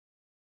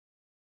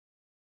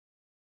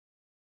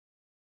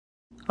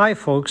Hi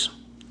folks,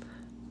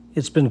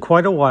 it's been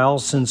quite a while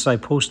since I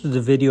posted a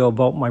video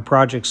about my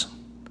projects.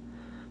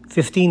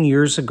 15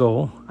 years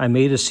ago, I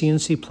made a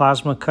CNC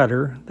plasma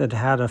cutter that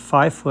had a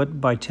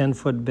 5-foot by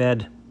 10-foot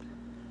bed.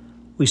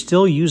 We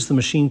still use the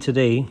machine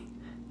today,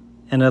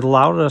 and it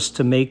allowed us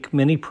to make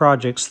many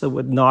projects that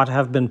would not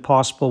have been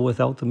possible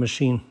without the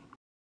machine.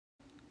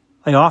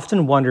 I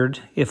often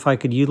wondered if I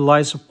could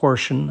utilize a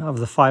portion of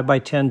the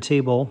 5x10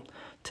 table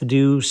to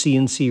do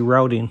CNC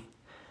routing.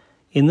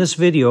 In this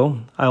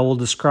video, I will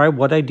describe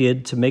what I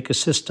did to make a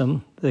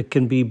system that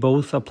can be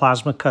both a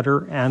plasma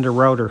cutter and a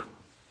router.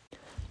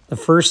 The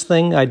first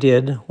thing I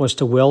did was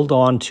to weld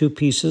on 2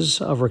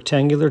 pieces of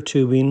rectangular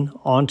tubing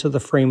onto the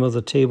frame of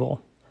the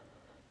table.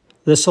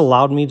 This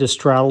allowed me to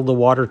straddle the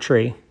water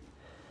tray.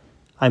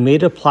 I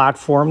made a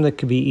platform that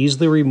could be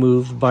easily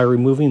removed by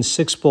removing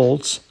 6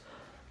 bolts,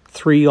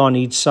 3 on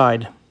each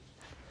side.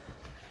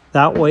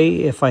 That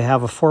way, if I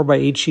have a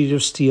 4x8 sheet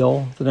of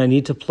steel that I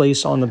need to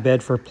place on the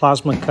bed for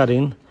plasma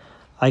cutting,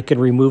 I can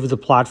remove the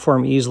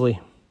platform easily.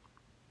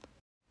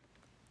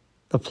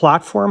 The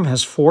platform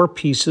has 4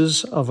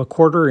 pieces of a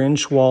 1/4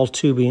 inch wall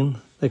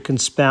tubing that can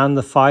span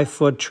the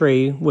 5-foot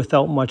tray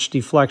without much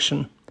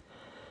deflection.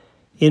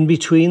 In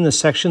between the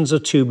sections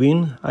of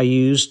tubing, I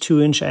used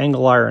 2-inch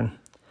angle iron.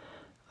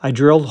 I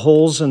drilled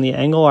holes in the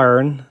angle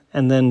iron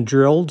and then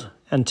drilled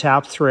and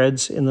tapped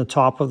threads in the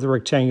top of the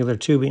rectangular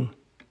tubing.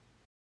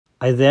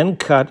 I then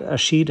cut a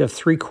sheet of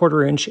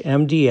 3/4 inch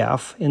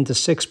MDF into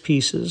 6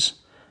 pieces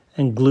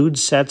and glued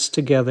sets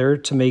together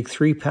to make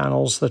 3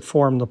 panels that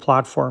form the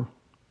platform.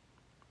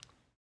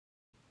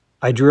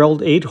 I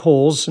drilled 8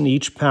 holes in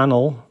each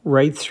panel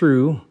right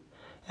through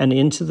and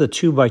into the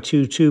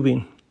 2x2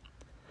 tubing.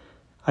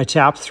 I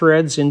tapped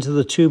threads into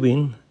the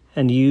tubing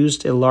and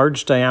used a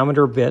large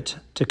diameter bit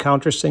to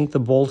countersink the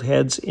bolt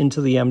heads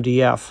into the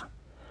MDF.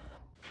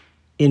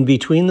 In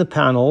between the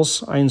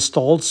panels, I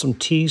installed some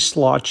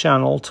T-slot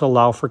channel to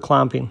allow for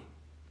clamping.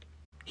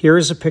 Here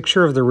is a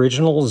picture of the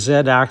original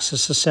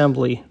Z-axis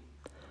assembly.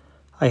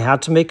 I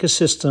had to make a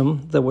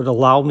system that would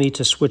allow me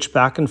to switch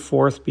back and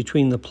forth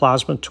between the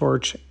plasma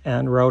torch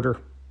and router.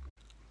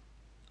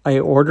 I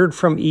ordered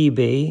from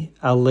eBay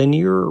a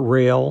linear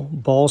rail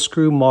ball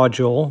screw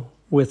module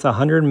with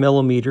 100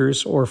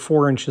 millimeters or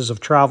 4 inches of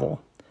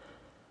travel.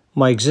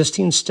 My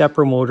existing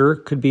stepper motor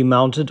could be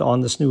mounted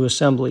on this new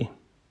assembly.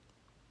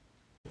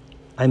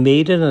 I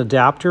made an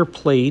adapter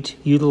plate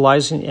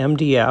utilizing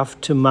MDF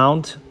to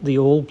mount the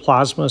old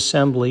plasma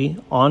assembly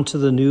onto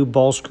the new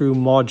ball screw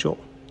module.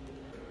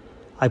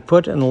 I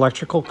put an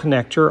electrical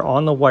connector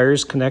on the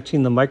wires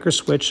connecting the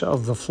microswitch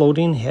of the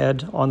floating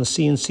head on the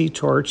CNC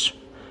torch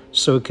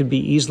so it could be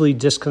easily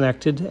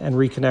disconnected and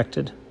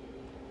reconnected.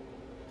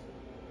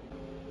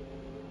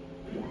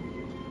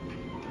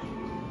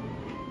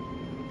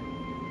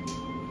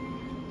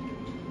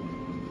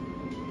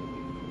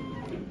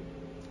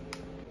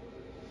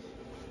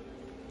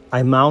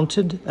 I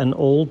mounted an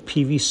old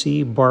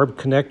PVC barb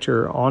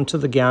connector onto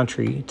the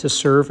gantry to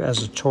serve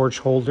as a torch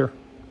holder.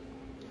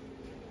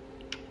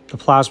 The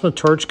plasma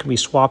torch can be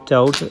swapped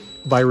out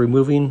by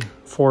removing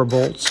 4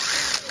 bolts.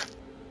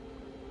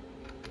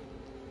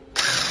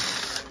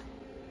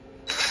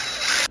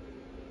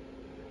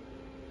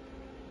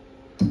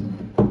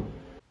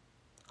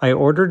 I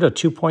ordered a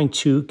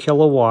 2.2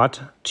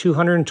 kilowatt,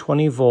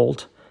 220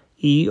 volt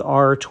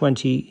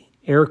ER20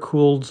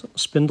 air-cooled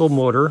spindle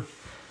motor,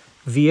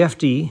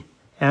 VFD,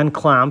 and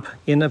clamp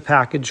in a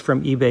package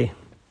from eBay.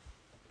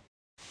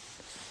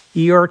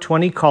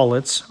 ER20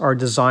 collets are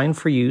designed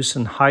for use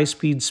in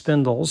high-speed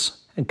spindles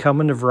and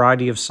come in a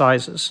variety of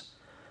sizes.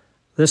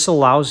 This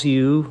allows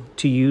you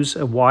to use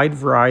a wide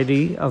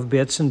variety of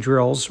bits and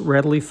drills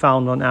readily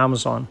found on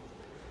Amazon.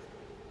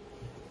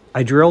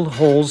 I drilled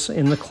holes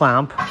in the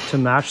clamp to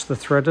match the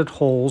threaded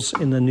holes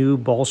in the new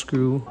ball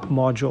screw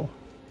module.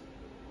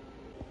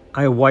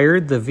 I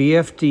wired the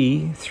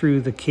VFD through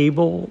the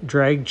cable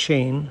drag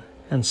chain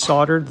and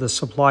soldered the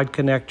supplied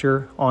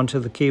connector onto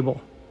the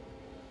cable.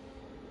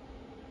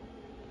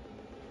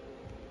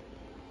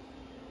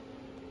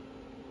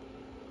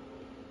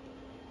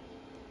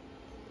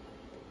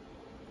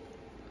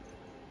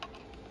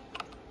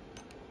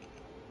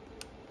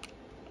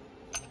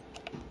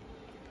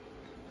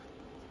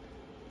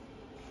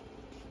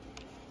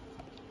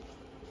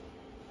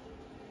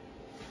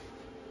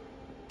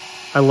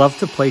 I love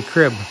to play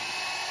crib.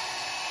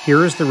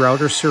 Here is the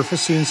router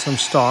surfacing some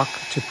stock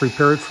to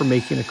prepare it for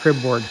making a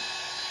crib board.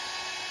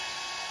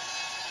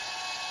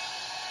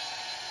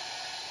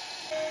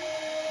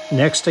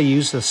 Next, I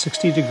used a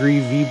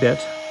 60-degree V-bit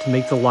to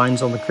make the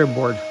lines on the crib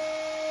board.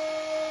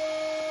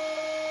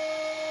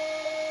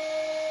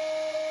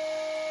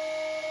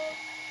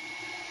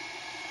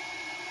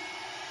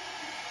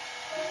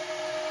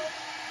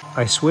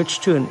 I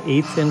switched to an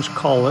 1/8 inch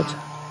collet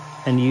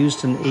and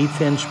used an 1/8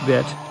 inch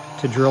bit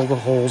to drill the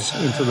holes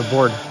into the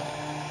board.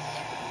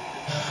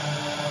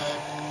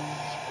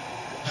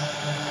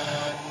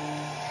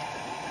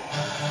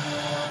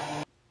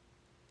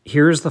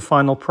 Here's the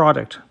final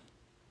product.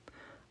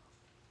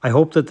 I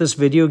hope that this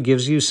video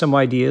gives you some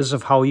ideas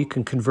of how you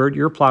can convert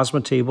your plasma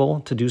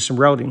table to do some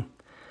routing.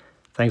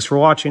 Thanks for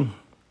watching.